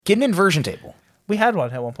Get an inversion table. We had one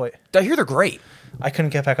at one point. I hear they're great. I couldn't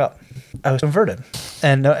get back up. I was inverted,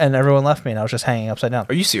 and everyone left me, and I was just hanging upside down.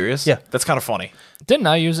 Are you serious? Yeah. That's kind of funny. Didn't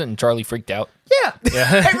I use it and Charlie freaked out? Yeah.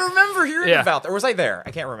 I remember hearing about that. Or was I there? I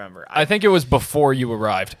can't remember. I think it was before you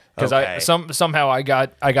arrived because Okay. somehow I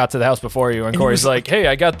got to the house before you, and Corey's like, "Hey,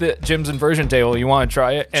 I got the Jim's inversion table. You want to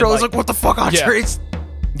try it?" And Charlie's like, what the fuck, Andres?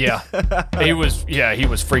 yeah, he was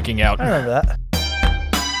freaking out. I remember that.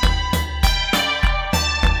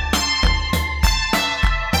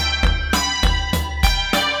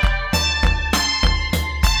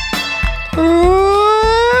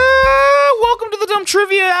 Welcome to the Dumb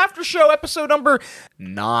Trivia After Show, episode number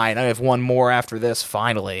 9. I have one more after this,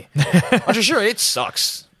 finally. I'm just sure it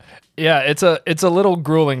sucks. Yeah, it's a little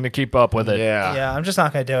grueling to keep up with it. Yeah, I'm just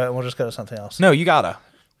not going to do it, and we'll just go to something else. No, you gotta.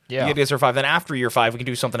 Yeah. You gotta get to year 5. Then after year 5, we can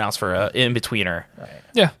do something else for in-betweener. Right.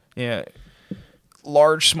 Yeah. Yeah.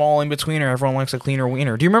 Large, small, in-betweener. Everyone likes a cleaner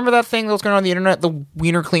wiener. Do you remember that thing that was going on the internet? The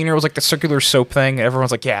wiener cleaner was like the circular soap thing.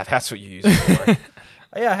 Everyone's like, yeah, that's what you use it for.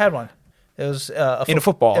 Yeah, I had one. It was in a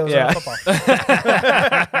football. It was in a football.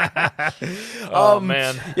 Oh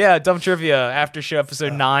man. Yeah, Dumb Trivia After Show,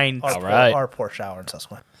 episode 9. All right. Our poor shower in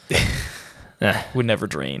Susquehanna. Would never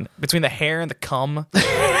drain. Between the hair and the cum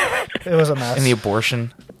It was a mess. and the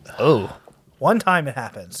abortion. Oh. One time it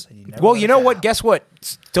happens. Well, you know what? Guess what?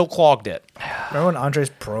 Still clogged it. Remember when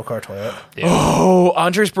Andres broke our toilet? Oh,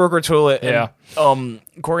 Andres broke our toilet. And, Yeah.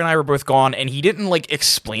 Corey and I were both gone, and he didn't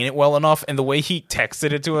explain it well enough. And the way he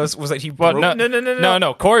texted it to us was that he Well, broke.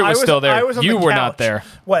 no. Corey was still there. I was on You the were couch. not there.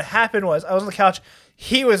 What happened was I was on the couch.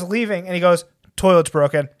 He was leaving, and he goes, "Toilet's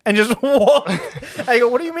broken," and just walked. I go,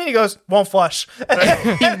 "What do you mean?" He goes, "Won't flush."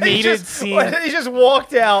 He made it seem. He just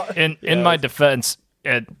walked out. In my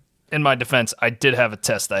defense, I did have a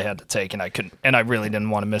test that I had to take, and I couldn't, and I really didn't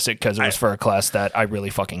want to miss it because it was for a class that I really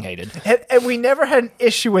fucking hated. And we never had an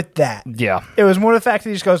issue with that. Yeah. It was more the fact that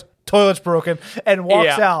he just goes, "Toilet's broken," and walks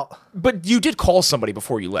Yeah. out. But you did call somebody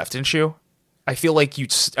before you left, didn't you? I feel like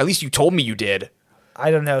at least you told me you did. I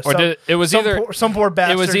don't know. Or it was either some poor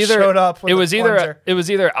bastard it was either showed up. With it was a either plunger. it was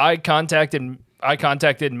either I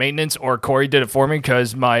contacted maintenance or Corey did it for me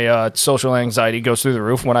because my social anxiety goes through the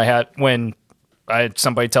roof when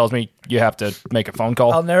somebody tells me you have to make a phone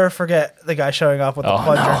call. I'll never forget the guy showing up with the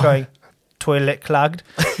plunger going, "Toilet clogged."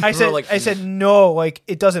 I said, "No,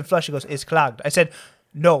 it doesn't flush." He goes, "It's clogged." I said,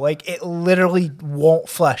 "No, it literally won't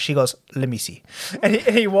flush." He goes, "Let me see." And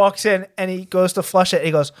he walks in and he goes to flush it. And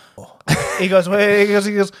he goes, "Oh." He goes, "Wait."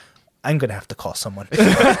 He goes, "I'm going to have to call someone."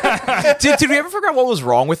 Did we ever figure out what was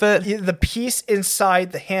wrong with it? The piece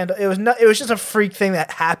inside the handle, it was just a freak thing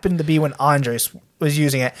that happened to be when Andres was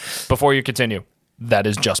using it. Before you continue, that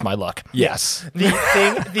is just my luck. Yes.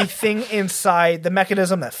 The thing inside the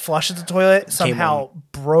mechanism that flushes the toilet somehow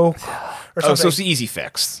broke or something. Oh, so it's the easy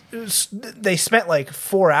fix. They spent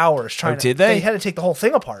 4 hours trying. did they? They had to take the whole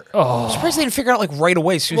thing apart. I'm surprised they didn't figure it out right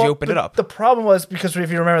away as soon as you opened it up. The problem was because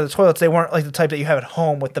if you remember the toilets, they weren't like the type that you have at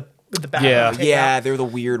home with the back. Yeah, they're the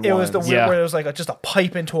weird It ones. was the weird where it was just a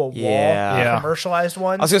pipe into a wall. Yeah. Commercialized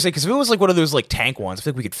one. I was gonna say because if it was one of those tank ones, I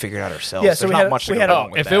think we could figure it out ourselves. Yeah, so There's we not had- much to we go had-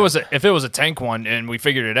 wrong with If that. it was a tank one and we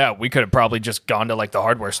figured it out, we could have probably just gone to the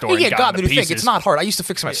hardware store yeah, and God, gotten the the new pieces. thing. It's not hard. I used to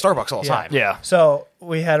fix them at Starbucks all the time. Yeah. So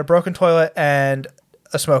we had a broken toilet and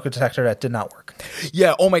a smoke detector that did not work.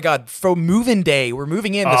 Yeah, oh my God. For move-in day, we're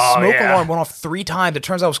moving in. The smoke yeah. alarm went off 3 times. It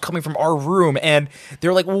turns out it was coming from our room. And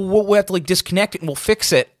they're like, well, we'll have to disconnect it and we'll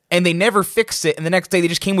fix it. And they never fixed it. And the next day, they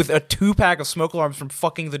just came with a 2-pack of smoke alarms from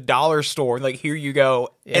fucking the dollar store. And here you go.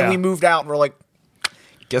 Yeah. And we moved out and we're like,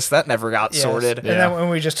 guess that never got Yes. sorted. And then when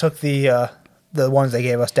we just took the ones they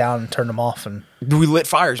gave us down and turned them off, and We lit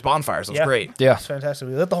bonfires. It was great. Yeah. it's fantastic.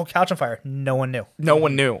 We lit the whole couch on fire. No one knew. No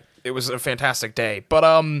one knew. It was a fantastic day. But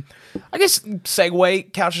I guess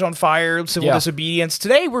segue, couches on fire, civil disobedience.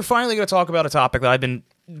 Today we're finally going to talk about a topic that I've been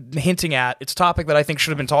hinting at. It's a topic that I think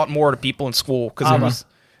should have been taught more to people in school because it was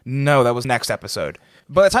that was next episode.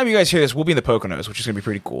 By the time you guys hear this, we'll be in the Poconos, which is going to be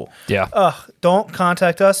pretty cool. Yeah. Don't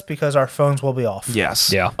contact us because our phones will be off.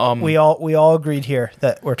 Yes. Yeah. We all agreed here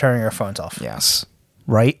that we're turning our phones off. Yes.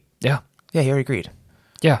 Right? Yeah. Yeah, he already agreed.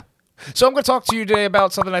 Yeah. So I'm going to talk to you today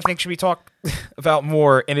about something I think should be talked about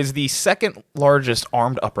more, and is the second largest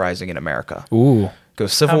armed uprising in America. Ooh.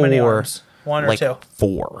 Goes Civil How many War. arms? One or two?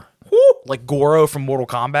 4. Like Goro from Mortal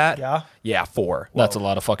Kombat. Yeah. Yeah, 4. That's a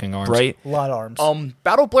lot of fucking arms. Right? A lot of arms.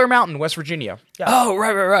 Battle of Blair Mountain, West Virginia. Oh,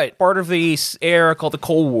 right. Part of the era called the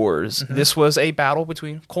Coal Wars. Mm-hmm. This was a battle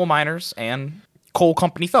between coal miners and coal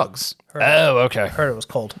company thugs. Oh, okay. Heard it was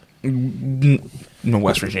cold. No,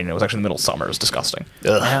 West Virginia. It was actually in the middle of summer. It was disgusting.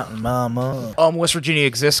 Mountain Mama. West Virginia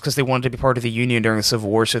exists because they wanted to be part of the Union during the Civil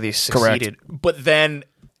War, so they succeeded. But then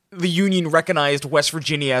the Union recognized West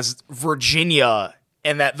Virginia as Virginia,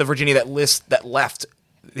 and that the Virginia that left,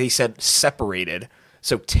 they said separated.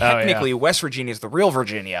 So technically, West Virginia is the real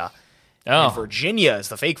Virginia. And Virginia is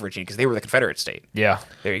the fake Virginia because they were the Confederate state. Yeah.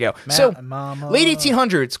 There you go. So, late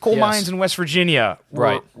 1800s, coal mines in West Virginia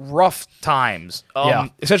were rough times.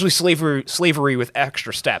 Essentially slavery with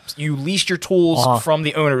extra steps. You leased your tools from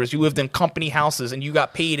the owners. You lived in company houses, and you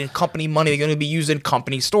got paid in company money. They're going to be used in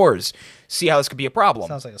company stores. See how this could be a problem.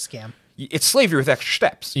 Sounds like a scam. It's slavery with extra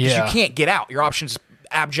steps. Because you can't get out. Your options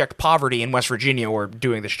abject poverty in West Virginia or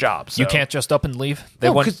doing this job. So. You can't just up and leave?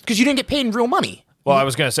 Because you didn't get paid in real money. Well, I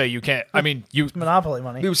was going to say you can't. I mean, it's monopoly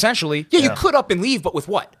money. Essentially, you could up and leave, but with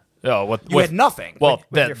what? Oh, you had nothing. Well,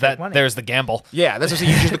 there's the gamble. Yeah, that's what I'm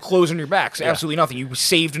saying. You just the clothes on your back. So absolutely nothing. You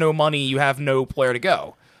saved no money. You have no player to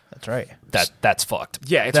go. That's right. That's fucked.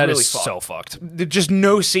 Yeah, it's really fucked. So fucked. There's just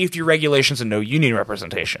no safety regulations and no union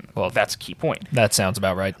representation. Well, that's a key point. That sounds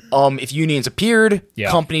about right. If unions appeared,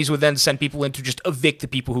 companies would then send people in to just evict the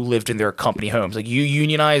people who lived in their company homes. Like, you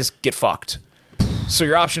unionize, get fucked. So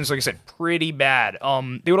your options, like I said, pretty bad.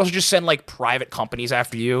 They would also just send like private companies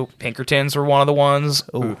after you. Pinkertons were one of the ones.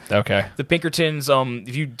 Ooh, okay. The Pinkertons,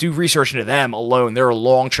 if you do research into them alone, there are a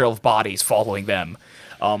long trail of bodies following them.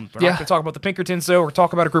 We're not going to talk about the Pinkertons, though. We're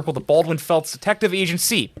talking about a group called the Baldwin Felts Detective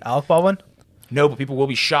Agency. Alec Baldwin? No, but people will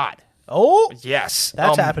be shot. Oh, yes.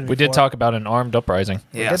 That's happened before. We did talk about an armed uprising.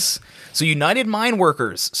 Yes. So United Mine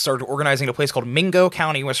Workers started organizing a place called Mingo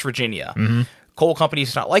County, West Virginia. Mm-hmm. Coal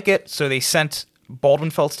companies did not like it, so they sent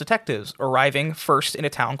Baldwin Felts detectives, arriving first in a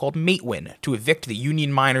town called Matewan to evict the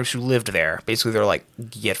Union miners who lived there. Basically, they're like,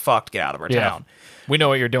 get fucked, get out of our town. We know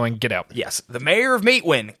what you're doing, get out. Yes. The mayor of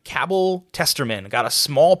Matewan, Cabell Testerman, got a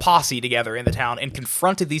small posse together in the town and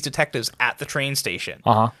confronted these detectives at the train station.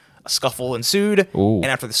 A scuffle ensued, and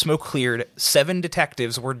after the smoke cleared, 7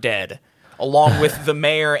 detectives were dead, along with the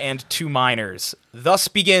mayor and 2 miners. Thus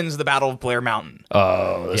begins the Battle of Blair Mountain.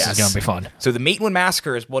 Oh, this is going to be fun. So the Matewan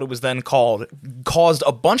Massacre is what it was then called, caused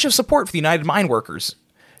a bunch of support for the United Mine Workers.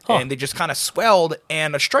 And they just kind of swelled,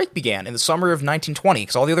 and a strike began in the summer of 1920,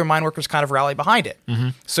 because all the other mine workers kind of rallied behind it.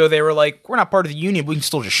 So they were like, we're not part of the union, but we can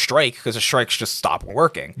still just strike, because the strikes just stop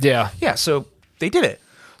working. Yeah, so they did it.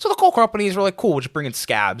 So the coal companies were like, cool, we'll just bring in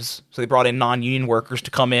scabs. So they brought in non-union workers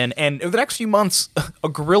to come in. And over the next few months, a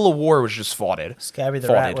guerrilla war was just fought. Scabby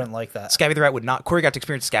the Rat wouldn't like that. Scabby the Rat would not. Corey got to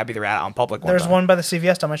experience Scabby the Rat out in public There's one by the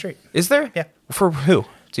CVS down my street. Is there? Yeah. For who?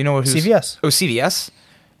 Do you know who's? CVS. Oh, CVS?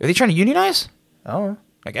 Are they trying to unionize? Oh.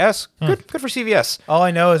 I guess. Good for CVS. All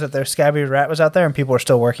I know is that their Scabby the Rat was out there and people were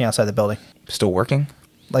still working outside the building. Still working?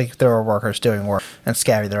 Like, there were workers doing work, and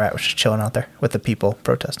Scabby the Rat was just chilling out there with the people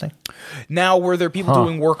protesting. Now, were there people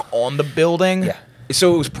doing work on the building? Yeah.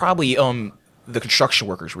 So it was probably the construction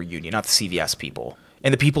workers were union, not the CVS people.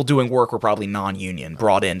 And the people doing work were probably non-union,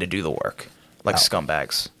 brought in to do the work, like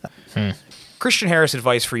scumbags. Christian Harris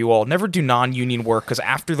advice for you all, never do non-union work, because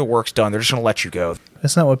after the work's done, they're just going to let you go.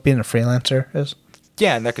 Isn't that what being a freelancer is?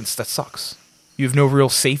 Yeah, and that sucks. You have no real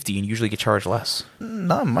safety and usually get charged less.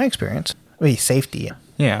 Not in my experience. I mean, safety.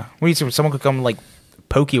 Yeah. Someone could come, like,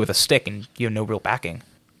 poke you with a stick and you have no real backing.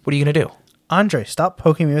 What are you going to do? Andre, stop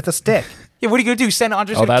poking me with a stick. Yeah, what are you going to do? Send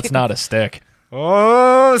Andre? Oh, that's not a stick.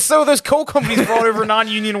 Oh, so those coal companies brought over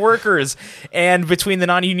non-union workers. And between the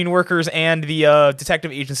non-union workers and the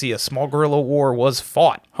detective agency, a small guerrilla war was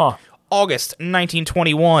fought. August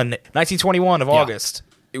 1921. 1921 of August.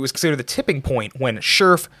 It was considered the tipping point when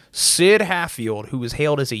Sheriff Sid Hatfield, who was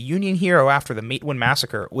hailed as a Union hero after the Matewan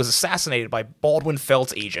Massacre, was assassinated by Baldwin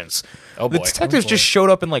Felts agents. Oh boy. The detectives just showed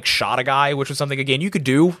up and, like, shot a guy, which was something, again, you could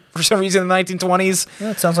do for some reason in the 1920s.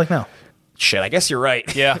 Yeah, it sounds like now. Shit, I guess you're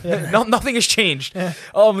right. Yeah. Nothing has changed. Yeah.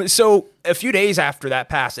 So a few days after that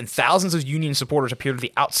passed, and thousands of Union supporters appeared at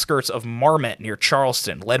the outskirts of Marmot near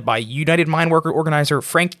Charleston, led by United Mine Worker organizer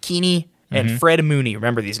Frank Keeney and Fred Mooney.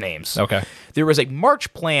 Remember these names. Okay. There was a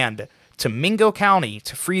march planned to Mingo County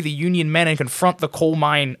to free the Union men and confront the coal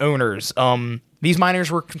mine owners. These miners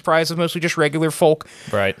were comprised of mostly just regular folk.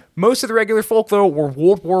 Right. Most of the regular folk, though, were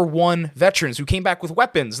World War I veterans who came back with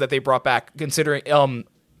weapons that they brought back,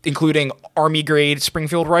 including Army-grade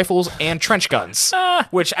Springfield rifles and trench guns,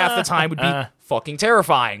 which at the time would be fucking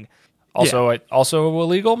terrifying. Also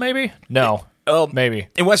illegal, maybe? No. Maybe.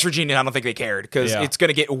 In West Virginia, I don't think they cared, because it's going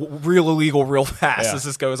to get real illegal real fast as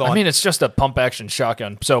this goes on. I mean, it's just a pump-action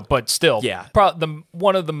shotgun, but still. Yeah.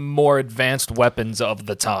 One of the more advanced weapons of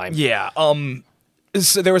the time. Yeah.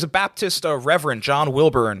 So there was a Baptist Reverend, John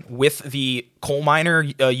Wilburn, with the coal miner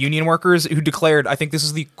union workers who declared, I think this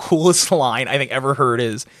is the coolest line I think ever heard,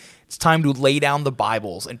 is, it's time to lay down the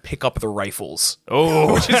Bibles and pick up the rifles.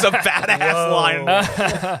 Oh, which is a badass line.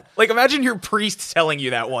 Like, imagine your priest telling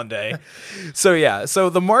you that one day. So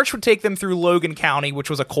the march would take them through Logan County, which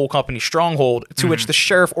was a coal company stronghold, to which the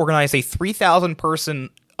sheriff organized a 3,000-person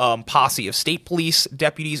posse of state police,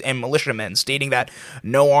 deputies, and militiamen, stating that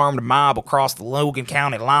no armed mob will cross the Logan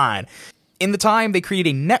County line. In the time, they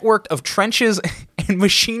created a network of trenches and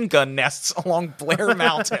machine gun nests along Blair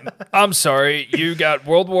Mountain. I'm sorry, you got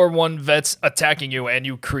World War I vets attacking you, and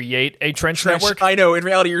you create a trench network? I know. In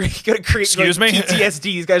reality, you're going to create Excuse me? PTSD.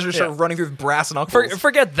 These guys are start running through with brass knuckles.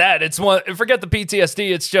 Forget that. Forget the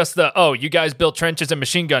PTSD. It's just you guys built trenches and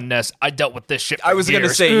machine gun nests. I dealt with this shit for I was going to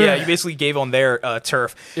years. say, you basically gave on their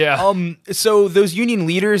turf. Yeah. So those Union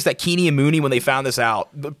leaders, that Keeney and Mooney, when they found this out,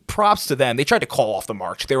 props to them. They tried to call off the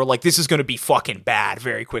march. They were like, this is going to be fucking bad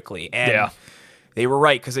very quickly. And they were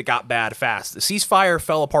right, because it got bad fast. The ceasefire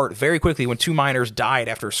fell apart very quickly when 2 miners died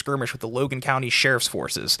after a skirmish with the Logan County Sheriff's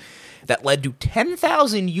forces that led to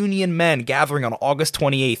 10,000 Union men gathering on August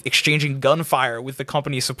 28th, exchanging gunfire with the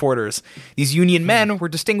company's supporters. These Union men were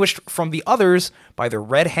distinguished from the others by their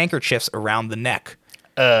red handkerchiefs around the neck.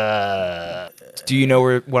 Do you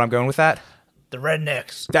know what I'm going with that? The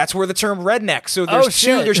rednecks. That's where the term redneck. So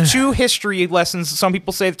there's two history lessons. Some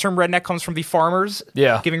people say the term redneck comes from the farmers,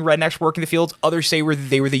 giving rednecks work in the fields. Others say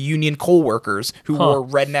they were the Union coal workers who wore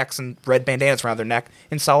rednecks and red bandanas around their neck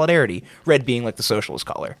in solidarity. Red being like the socialist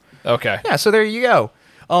color. Okay. Yeah. So there you go.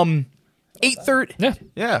 8:30.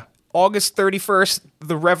 Yeah. August 31st.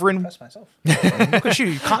 The Reverend. That's myself. Look at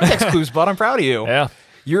you. Context clues, bud. I'm proud of you. Yeah.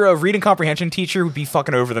 Your reading comprehension teacher would be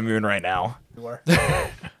fucking over the moon right now. You are.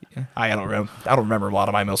 I don't remember a lot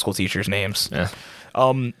of my middle school teachers' names. Yeah.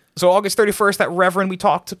 So August 31st, that Reverend we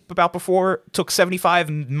talked about before took 75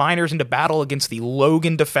 miners into battle against the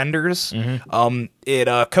Logan Defenders.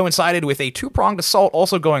 It coincided with a 2-pronged assault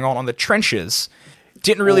also going on the trenches.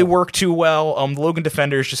 Didn't really work too well. The Logan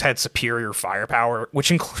Defenders just had superior firepower,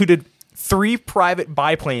 which included 3 private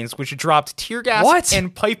biplanes, which dropped tear gas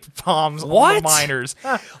and pipe bombs on the miners.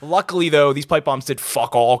 Luckily, though, these pipe bombs did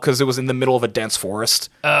fuck all because it was in the middle of a dense forest.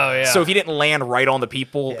 Oh, yeah. So if he didn't land right on the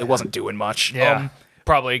people, it wasn't doing much. Yeah.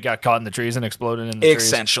 Probably got caught in the trees and exploded in the trees.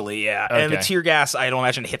 Essentially, yeah. Okay. And the tear gas, I don't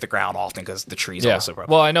imagine, hit the ground often because the trees also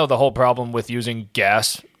probably. Well, I know the whole problem with using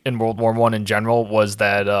gas in World War I in general was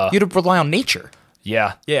that... you had to rely on nature.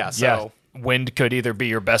 Yeah. Yeah, so... Yeah. Wind could either be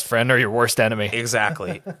your best friend or your worst enemy.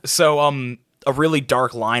 Exactly. So, a really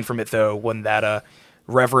dark line from it, though, when that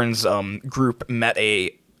Reverend's group met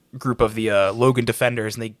a group of the Logan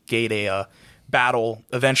Defenders, and they gave a battle.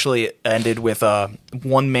 Eventually, it ended with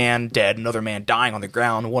one man dead, another man dying on the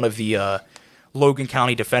ground. One of the Logan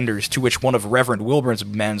County Defenders, to which one of Reverend Wilburn's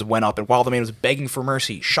men went up, and while the man was begging for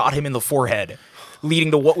mercy, shot him in the forehead,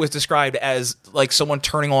 leading to what was described as like someone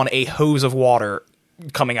turning on a hose of water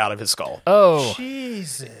coming out of his skull. Oh.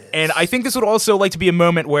 Jesus. And I think this would also like to be a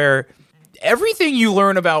moment where everything you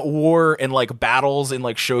learn about war and like battles and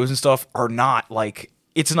like shows and stuff are not like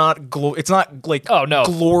it's not like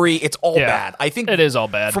glory, it's all bad. I think it is all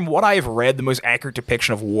bad. From what I've read, the most accurate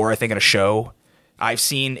depiction of war I think in a show I've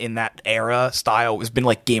seen in that era style has been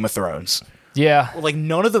like Game of Thrones. Yeah. Like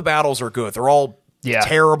none of the battles are good. They're all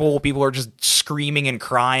terrible. People are just screaming and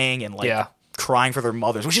crying and like crying for their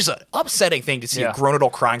mothers, which is an upsetting thing to see a grown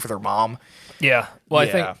adult crying for their mom. Yeah. Well,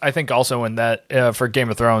 I think also in that for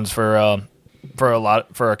Game of Thrones for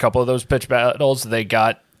a couple of those pitch battles, they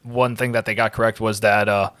got one thing that they got correct was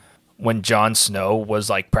that when Jon Snow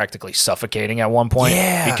was like practically suffocating at one point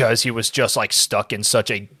because he was just like stuck in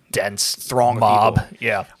such a dense throng mob. Of people.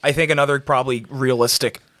 Yeah. I think another probably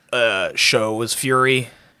realistic show was Fury.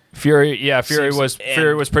 Fury was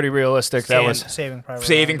pretty realistic. That was Saving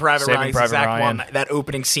Private Ryan. Exact Ryan. One. That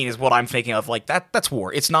opening scene is what I'm thinking of. Like that's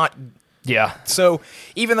war. It's not. Yeah. So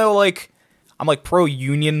even though like I'm like pro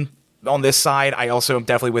union on this side, I also am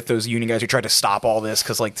definitely with those union guys who tried to stop all this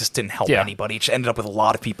because like this didn't help anybody. It ended up with a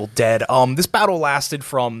lot of people dead. This battle lasted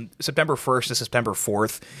from September 1st to September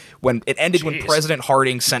 4th, when it ended when President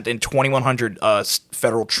Harding sent in 2,100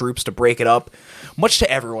 federal troops to break it up, much to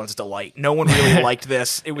everyone's delight. No one really liked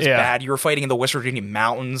this. It was bad. You were fighting in the West Virginia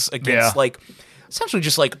mountains against like essentially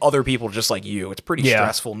just like other people just like you. It's pretty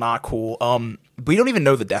stressful, not cool. We don't even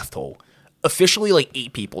know the death toll. Officially, like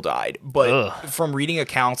 8 people died, but from reading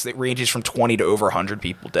accounts, it ranges from 20 to over 100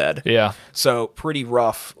 people dead. Yeah, so pretty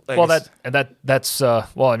rough. Well, that's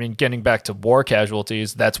well, I mean, getting back to war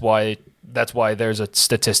casualties, that's why there's a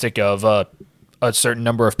statistic of a certain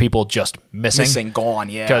number of people just missing, gone,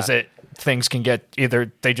 because things can get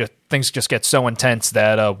things just get so intense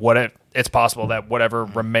that it's possible that whatever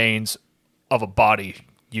remains of a body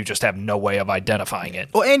you just have no way of identifying it.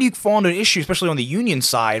 Well, and you fall into an issue, especially on the Union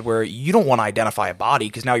side, where you don't want to identify a body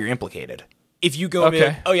because now you're implicated. If you go,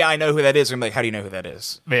 oh yeah, I know who that is, I'm like, how do you know who that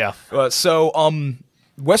is? Yeah.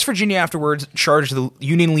 West Virginia afterwards charged the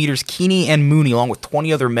Union leaders Keeney and Mooney along with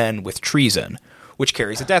 20 other men with treason, which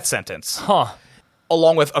carries a death sentence. Huh.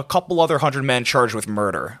 Along with a couple other 100 men charged with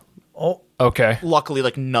murder. Oh. Okay. Luckily,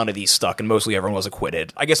 none of these stuck, and mostly everyone was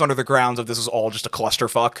acquitted. I guess under the grounds of this was all just a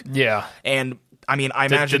clusterfuck. Yeah. And, I mean, I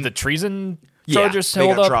imagine... Did the treason charges they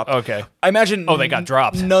hold got up? dropped. Okay. I imagine... Oh, they got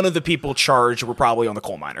dropped. None of the people charged were probably on the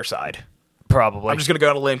coal miner side. Probably. I'm just going to go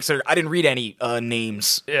on a limb, because I didn't read any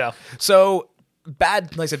names. Yeah. So...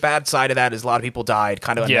 Bad, like I said, bad side of that is a lot of people died,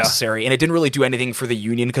 kind of unnecessary, and it didn't really do anything for the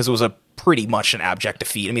Union because it was a pretty much an abject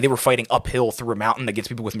defeat. I mean, they were fighting uphill through a mountain against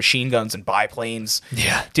people with machine guns and biplanes.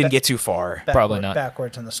 Yeah, didn't get too far. Probably not.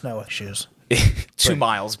 Backwards in the snow shoes. 2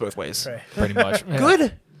 miles both ways. Right. Pretty much. Yeah.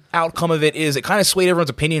 Good outcome of it is it kind of swayed everyone's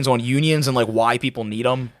opinions on unions and why people need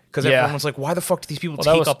them. Because everyone was like, why the fuck do these people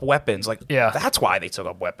take up weapons? That's why they took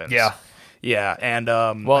up weapons. Yeah. Yeah, and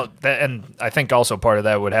and I think also part of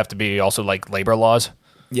that would have to be also labor laws.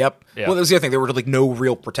 Yep. Yeah. Well, that was the other thing. There were no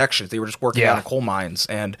real protections. They were just working out in coal mines.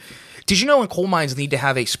 And did you know in coal mines they need to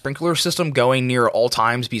have a sprinkler system going near all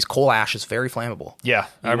times because coal ash is very flammable? Yeah,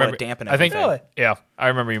 I remember dampen everything. Really? Yeah, I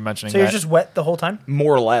remember you mentioning that. So you're just wet the whole time?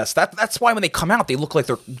 More or less. That's why when they come out, they look like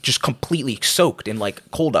they're just completely soaked in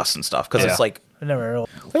coal dust and stuff because it's I never really.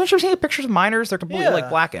 Haven't you seen pictures of miners? They're completely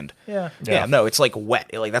blackened. Yeah. No, it's wet.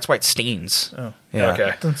 That's why it stains. Oh. Yeah.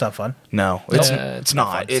 Okay. Doesn't sound fun. No, it's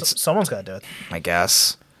not. It's someone's got to do it. I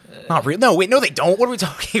guess. Not real. No, wait, no, they don't. What are we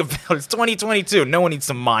talking about? It's 2022. No one needs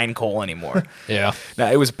to mine coal anymore. Yeah.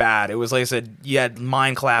 No, it was bad. It was like I said, you had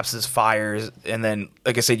mine collapses, fires, and then,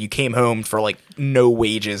 like I said, you came home for no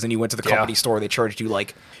wages, and you went to the company store. They charged you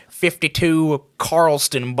 52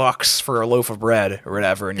 Carlston bucks for a loaf of bread or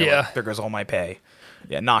whatever, and you're like, there goes all my pay.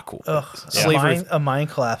 Yeah, not cool. Slavery. A mine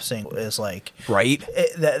collapsing is right.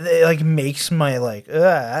 It makes my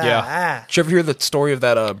yeah. Did you ever hear the story of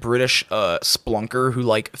that British splunker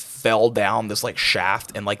who fell down this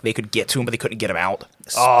shaft and they could get to him but they couldn't get him out?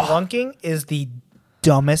 Splunking is the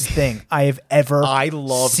dumbest thing I have ever I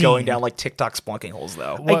love seen. Going down TikTok splunking holes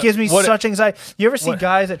though. It gives me such anxiety. You ever see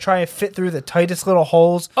guys that try and fit through the tightest little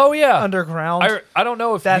holes underground? I don't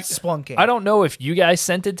know if that's splunking. I don't know if you guys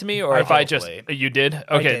sent it to me or if I just you did.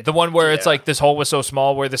 Okay, did. The one where it's this hole was so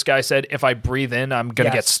small where this guy said if I breathe in I'm going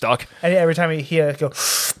to get stuck. And every time he had to go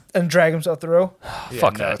and drag himself through.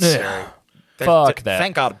 Fuck that. Fuck that.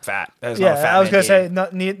 Thank God I'm fat. That is not a fat I was going to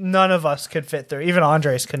say, none of us could fit through. Even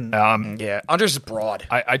Andres couldn't. Andres is broad.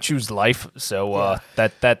 I choose life, so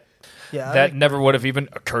that never would have even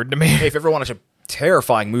occurred to me. Hey, if you ever want to watch a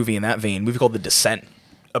terrifying movie in that vein, a movie called The Descent,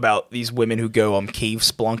 about these women who go cave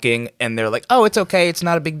splunking, and they're like, oh, it's okay, it's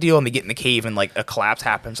not a big deal, and they get in the cave, and a collapse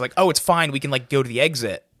happens. Oh, it's fine, we can go to the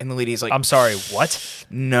exit. And the lady's like, I'm sorry, what?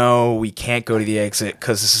 No, we can't go to the exit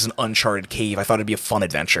because this is an uncharted cave. I thought it'd be a fun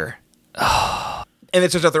adventure. And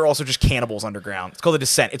it turns out they're also just cannibals underground. It's called The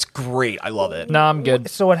Descent. It's great. I love it. No, I'm good.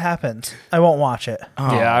 So what happens? I won't watch it.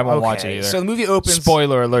 Yeah, I won't watch it either. So the movie opens...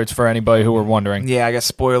 Spoiler alerts for anybody who were wondering. Yeah, I guess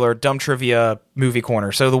spoiler. Dumb trivia movie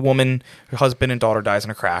corner. So the woman, her husband and daughter dies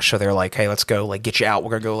in a crash. So they're like, hey, let's go get you out.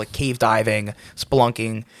 We're going to go cave diving,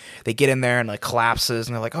 spelunking. They get in there and collapses.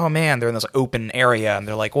 And they're like, oh man, they're in this open area. And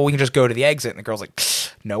they're like, well, we can just go to the exit. And the girl's like,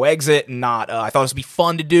 no exit. Not. I thought this would be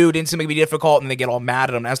fun to do. Didn't seem like it'd be difficult. And they get all mad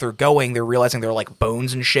at them. As they're going, they're realizing they're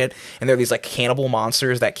bones and shit. And they're these cannibal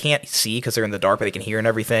monsters that can't see because they're in the dark, but they can hear and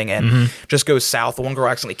everything. And just goes south. The one girl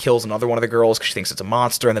accidentally kills another one of the girls because she thinks it's a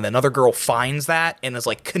monster. And then another girl finds that and is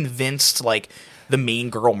convinced the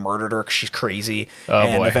main girl murdered her because she's crazy.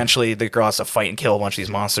 And eventually the girl has to fight and kill a bunch of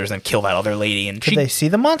these monsters and then kill that other lady. And Could they see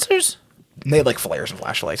the monsters? They had flares and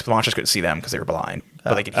flashlights, but the monsters couldn't see them because they were blind.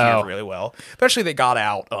 But they could hear really well. Eventually they got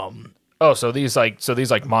out. So these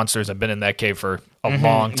monsters have been in that cave for a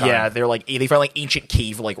long time. Yeah, they're they find ancient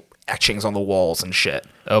cave etchings on the walls and shit.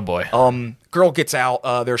 Oh boy. Girl gets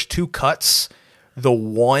out. There's 2 cuts. The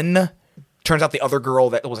one turns out the other girl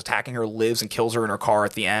that was attacking her lives and kills her in her car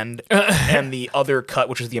at the end. And the other cut,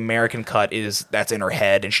 which is the American cut, that's in her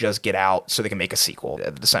head and she does get out so they can make a sequel,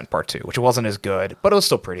 The Descent Part 2, which wasn't as good, but it was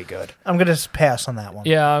still pretty good. I'm gonna pass on that one.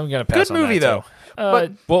 Yeah, I'm gonna pass. Good movie though.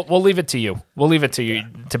 But we'll leave it to you. We'll leave it to you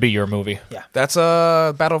to be your movie. Yeah, that's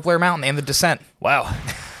Battle of Blair Mountain and The Descent. Wow.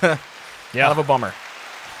 Yeah, kind of a bummer.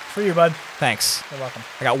 For you, bud. Thanks. You're welcome.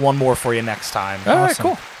 I got one more for you next time. All right,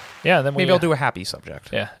 cool. Yeah, then maybe I'll do a happy subject.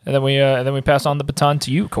 Yeah, and then we pass on the baton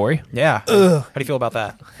to you, Corey. Yeah. How do you feel about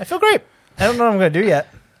that? I feel great. I don't know what I'm going to do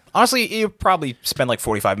yet. Honestly, you probably spend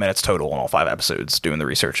 45 minutes total on all 5 episodes doing the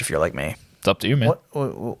research if you're like me. It's up to you, man.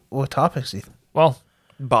 What topics, Ethan? Well,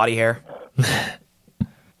 body hair,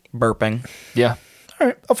 burping. Yeah. All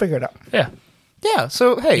right, I'll figure it out. Yeah. Yeah.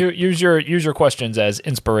 So hey, use your questions as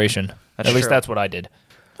inspiration. At least that's what I did.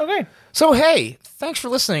 Okay. So hey, thanks for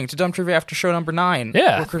listening to Dumb Trivia After Show number 9.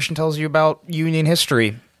 Yeah. Where Christian tells you about Union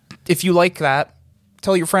history. If you like that,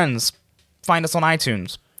 tell your friends. Find us on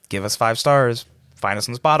iTunes. Give us 5 stars. Find us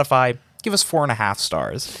on Spotify. Give us 4.5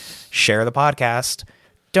 stars. Share the podcast.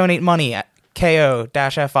 Donate money at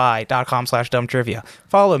ko-fi.com/dumbtrivia.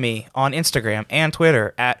 Follow me on Instagram and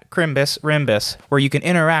Twitter at CrimbusRimbus, where you can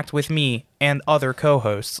interact with me and other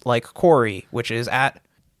co-hosts like Corey, which is at...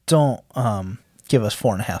 Don't give us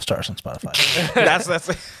 4.5 stars on Spotify. that's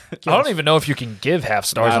I don't even know if you can give half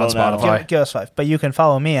stars on Spotify. Give us 5. But you can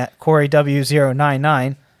follow me at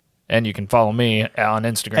CoreyW099. And you can follow me on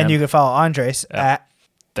Instagram. And you can follow Andres at...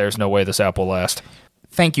 There's no way this app will last.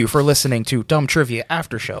 Thank you for listening to Dumb Trivia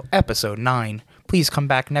After Show, Episode 9. Please come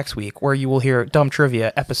back next week where you will hear Dumb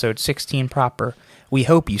Trivia Episode 16 proper. We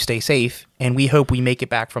hope you stay safe, and we hope we make it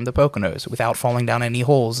back from the Poconos without falling down any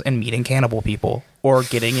holes and meeting cannibal people, or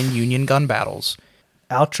getting in Union gun battles.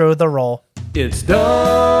 Outro the roll. It's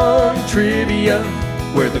Dumb Trivia,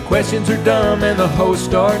 where the questions are dumb and the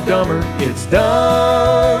hosts are dumber. It's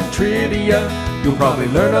Dumb Trivia. You'll probably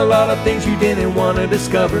learn a lot of things you didn't want to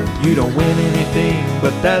discover. You don't win anything,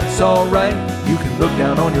 but that's alright. You can look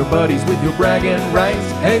down on your buddies with your bragging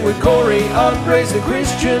rights. Hang with Corey, Andres, and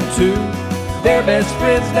Christian too. They're best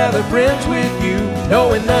friends, now they're friends with you.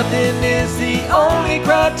 Knowing nothing is the only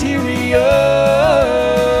criteria.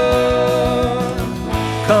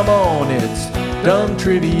 Come on, it's Dumb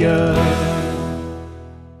Trivia.